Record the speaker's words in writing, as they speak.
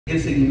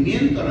El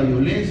seguimiento a la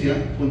violencia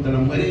contra la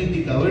mujer en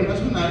indicadores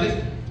nacionales.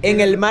 En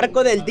el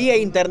marco del Día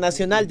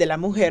Internacional de la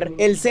Mujer,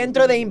 el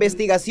Centro de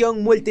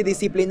Investigación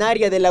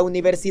Multidisciplinaria de la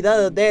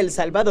Universidad de El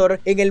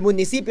Salvador, en el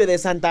municipio de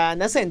Santa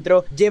Ana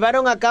Centro,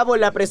 llevaron a cabo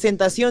la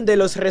presentación de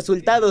los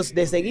resultados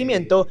de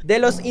seguimiento de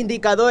los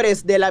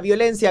indicadores de la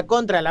violencia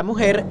contra la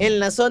mujer en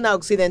la zona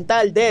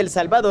occidental de El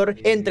Salvador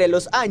entre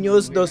los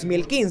años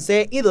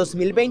 2015 y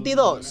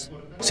 2022.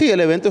 Sí, el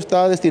evento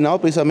está destinado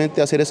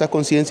precisamente a hacer esa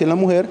conciencia en la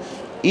mujer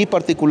y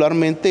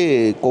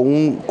particularmente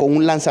con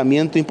un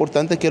lanzamiento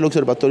importante que es el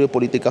Observatorio de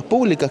Políticas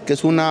Públicas, que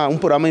es un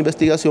programa de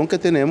investigación que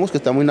tenemos, que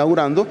estamos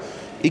inaugurando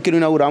y que lo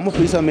inauguramos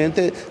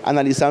precisamente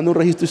analizando un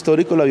registro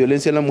histórico de la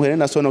violencia en la mujer en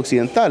la zona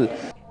occidental.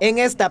 En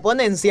esta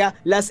ponencia,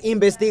 las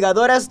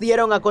investigadoras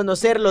dieron a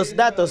conocer los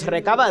datos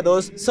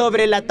recabados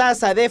sobre la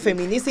tasa de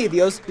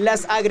feminicidios,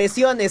 las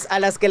agresiones a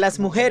las que las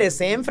mujeres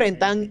se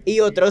enfrentan y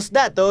otros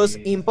datos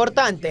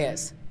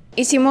importantes.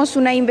 Hicimos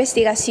una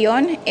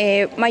investigación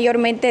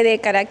mayormente de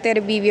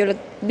carácter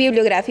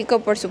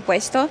bibliográfico, por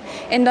supuesto,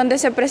 en donde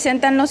se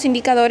presentan los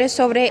indicadores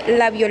sobre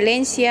la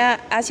violencia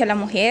hacia la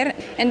mujer,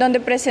 en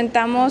donde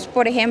presentamos,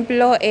 por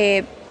ejemplo,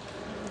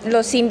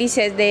 los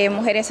índices de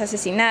mujeres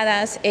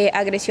asesinadas,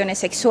 agresiones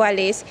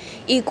sexuales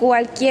y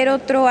cualquier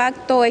otro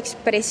acto o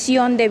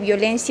expresión de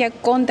violencia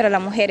contra la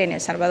mujer en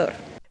El Salvador.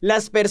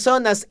 Las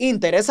personas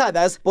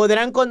interesadas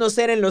podrán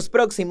conocer en los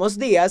próximos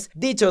días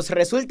dichos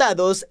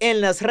resultados en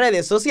las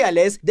redes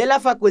sociales de la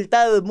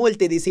Facultad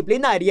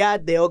Multidisciplinaria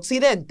de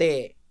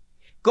Occidente.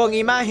 Con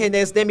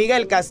imágenes de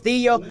Miguel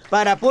Castillo,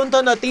 para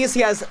Punto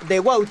Noticias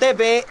de WOW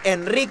TV,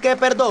 Enrique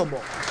Perdomo.